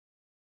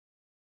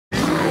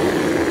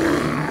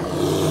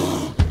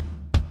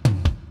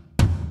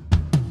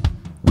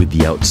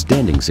the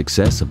outstanding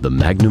success of the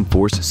Magnum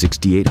Force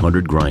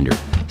 6800 grinder,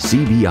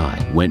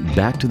 CBI went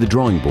back to the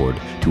drawing board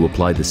to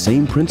apply the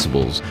same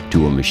principles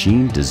to a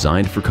machine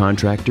designed for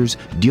contractors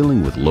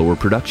dealing with lower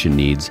production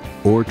needs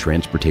or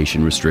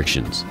transportation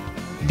restrictions.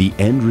 The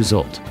end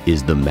result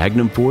is the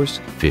Magnum Force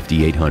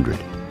 5800,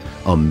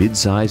 a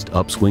mid-sized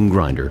upswing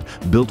grinder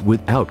built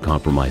without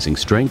compromising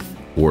strength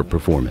or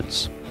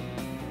performance.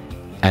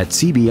 At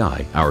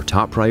CBI, our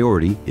top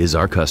priority is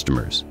our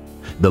customers.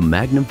 The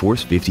Magnum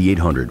Force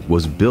 5800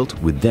 was built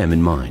with them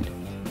in mind.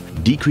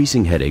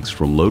 Decreasing headaches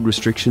from load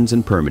restrictions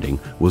and permitting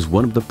was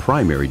one of the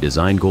primary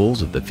design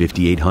goals of the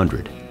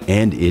 5800,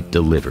 and it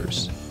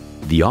delivers.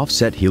 The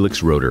offset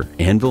helix rotor,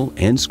 anvil,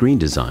 and screen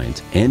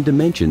designs and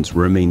dimensions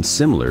remain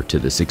similar to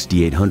the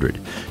 6800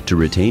 to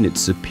retain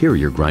its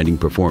superior grinding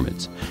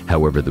performance.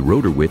 However, the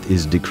rotor width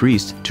is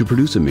decreased to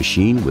produce a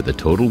machine with a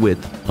total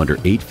width under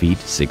 8 feet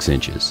 6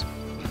 inches.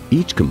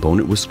 Each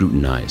component was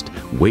scrutinized,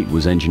 weight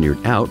was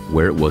engineered out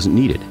where it wasn't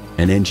needed,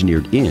 and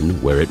engineered in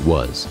where it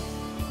was.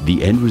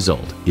 The end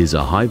result is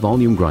a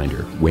high-volume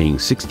grinder weighing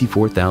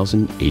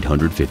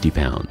 64,850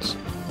 pounds.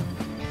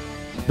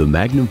 The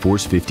Magnum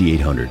Force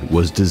 5800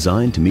 was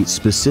designed to meet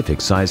specific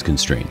size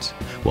constraints,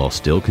 while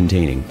still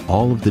containing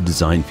all of the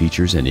design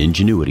features and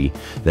ingenuity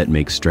that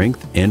make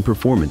strength and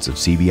performance of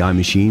CBI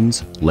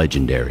machines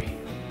legendary.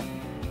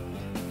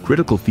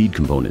 Critical feed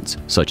components,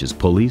 such as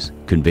pulleys,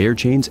 conveyor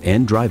chains,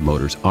 and drive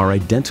motors, are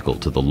identical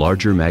to the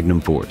larger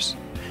Magnum Force.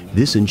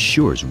 This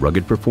ensures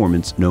rugged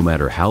performance no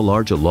matter how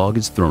large a log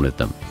is thrown at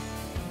them.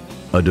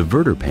 A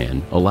diverter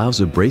pan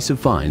allows abrasive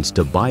fines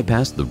to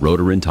bypass the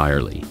rotor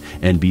entirely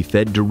and be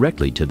fed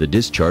directly to the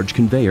discharge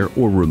conveyor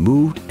or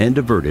removed and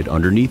diverted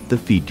underneath the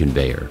feed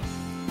conveyor.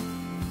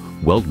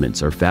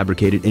 Weldments are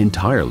fabricated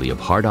entirely of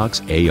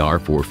Hardox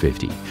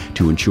AR450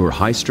 to ensure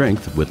high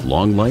strength with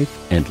long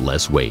life and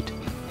less weight.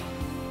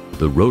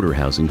 The rotor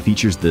housing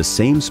features the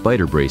same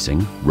spider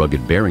bracing,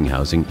 rugged bearing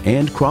housing,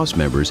 and cross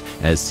members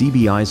as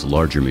CBI's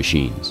larger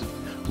machines.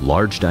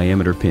 Large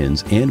diameter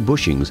pins and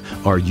bushings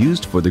are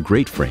used for the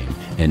grate frame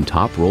and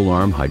top roll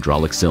arm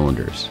hydraulic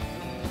cylinders.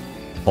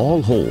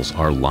 All holes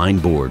are line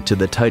bored to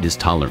the tightest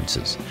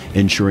tolerances,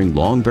 ensuring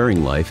long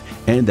bearing life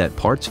and that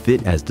parts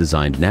fit as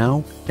designed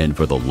now and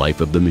for the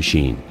life of the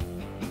machine.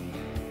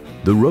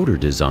 The rotor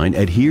design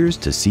adheres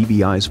to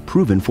CBI's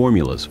proven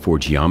formulas for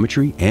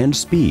geometry and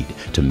speed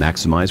to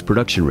maximize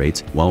production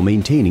rates while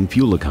maintaining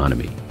fuel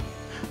economy.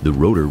 The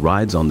rotor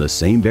rides on the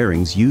same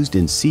bearings used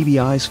in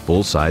CBI's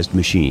full-sized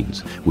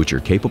machines, which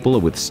are capable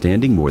of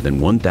withstanding more than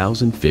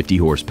 1,050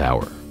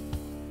 horsepower.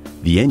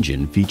 The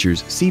engine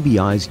features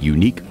CBI's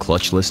unique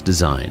clutchless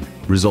design,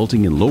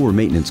 resulting in lower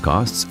maintenance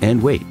costs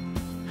and weight.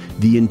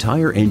 The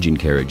entire engine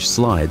carriage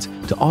slides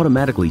to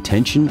automatically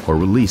tension or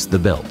release the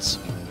belts.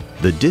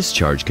 The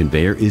discharge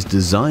conveyor is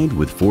designed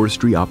with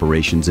forestry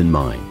operations in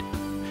mind.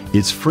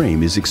 Its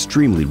frame is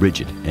extremely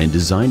rigid and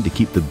designed to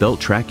keep the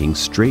belt tracking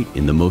straight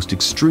in the most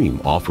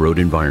extreme off-road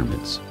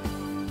environments.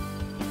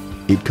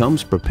 It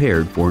comes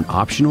prepared for an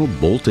optional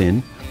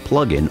bolt-in,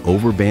 plug-in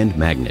overband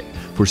magnet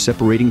for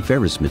separating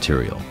ferrous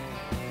material.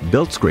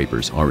 Belt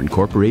scrapers are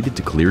incorporated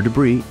to clear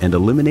debris and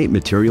eliminate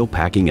material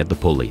packing at the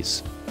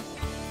pulleys.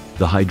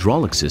 The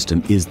hydraulic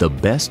system is the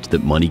best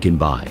that money can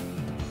buy.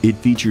 It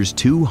features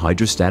 2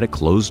 hydrostatic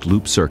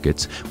closed-loop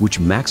circuits which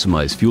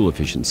maximize fuel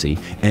efficiency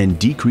and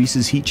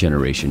decreases heat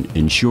generation,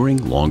 ensuring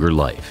longer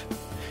life.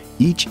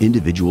 Each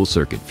individual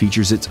circuit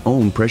features its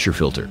own pressure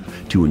filter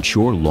to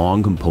ensure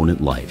long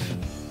component life.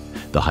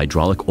 The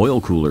hydraulic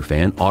oil cooler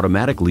fan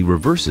automatically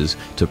reverses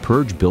to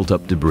purge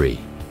built-up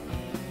debris.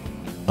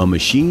 A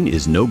machine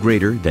is no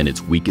greater than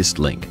its weakest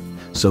link,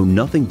 so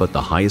nothing but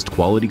the highest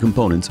quality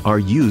components are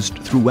used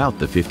throughout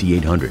the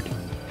 5800.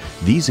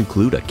 These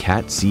include a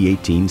CAT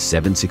C18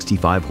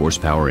 765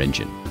 horsepower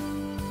engine,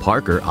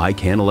 Parker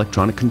iCAN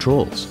electronic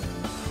controls,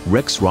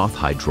 Rexroth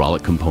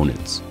hydraulic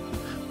components,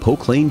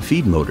 Poclane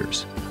feed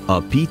motors,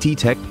 a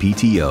PT-Tech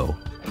PTO,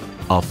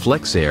 a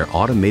FlexAir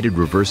automated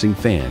reversing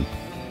fan,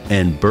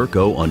 and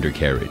Burco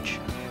undercarriage.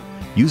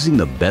 Using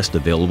the best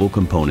available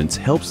components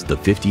helps the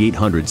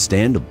 5800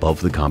 stand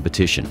above the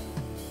competition.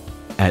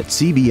 At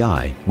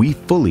CBI, we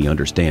fully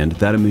understand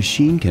that a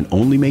machine can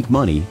only make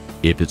money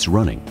if it's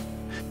running.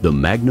 The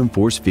Magnum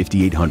Force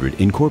 5800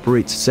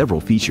 incorporates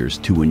several features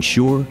to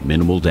ensure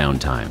minimal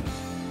downtime.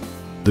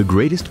 The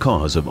greatest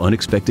cause of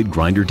unexpected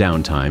grinder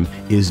downtime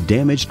is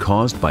damage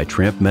caused by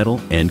tramp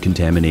metal and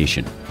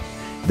contamination.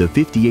 The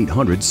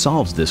 5800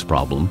 solves this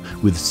problem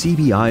with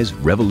CBI's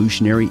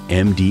revolutionary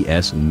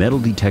MDS metal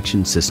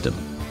detection system.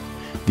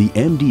 The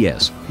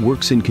MDS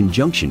works in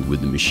conjunction with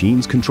the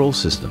machine's control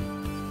system.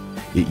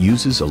 It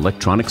uses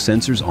electronic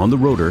sensors on the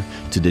rotor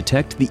to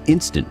detect the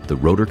instant the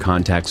rotor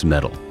contacts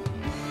metal.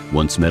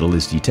 Once metal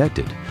is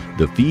detected,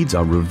 the feeds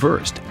are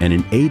reversed and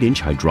an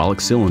 8-inch hydraulic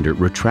cylinder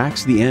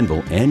retracts the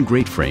anvil and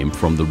grate frame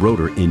from the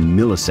rotor in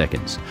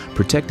milliseconds,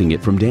 protecting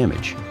it from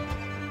damage.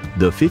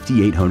 The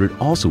 5800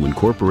 also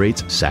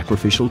incorporates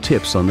sacrificial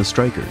tips on the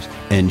strikers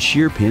and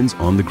shear pins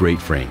on the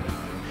grate frame.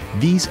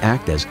 These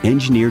act as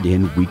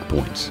engineered-in weak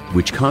points,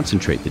 which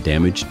concentrate the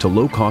damage to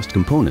low-cost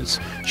components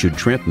should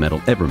tramp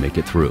metal ever make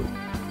it through.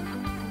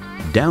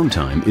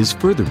 Downtime is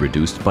further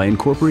reduced by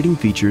incorporating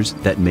features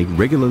that make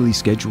regularly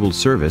scheduled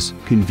service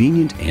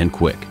convenient and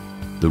quick.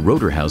 The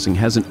rotor housing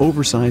has an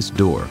oversized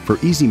door for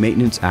easy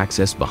maintenance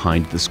access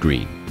behind the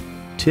screen.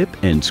 Tip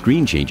and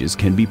screen changes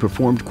can be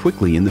performed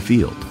quickly in the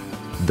field.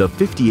 The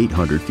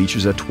 5800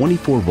 features a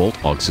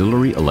 24-volt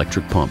auxiliary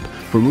electric pump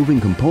for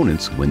moving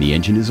components when the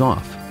engine is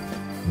off.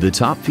 The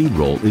top feed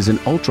roll is an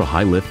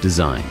ultra-high lift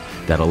design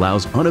that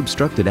allows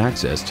unobstructed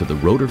access to the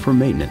rotor for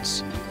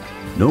maintenance.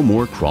 No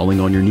more crawling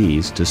on your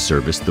knees to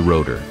service the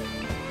rotor.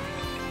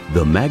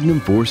 The Magnum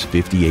Force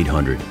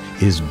 5800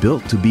 is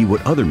built to be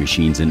what other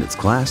machines in its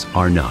class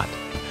are not: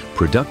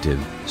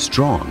 productive,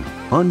 strong,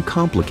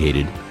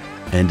 uncomplicated,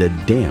 and a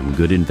damn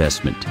good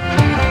investment.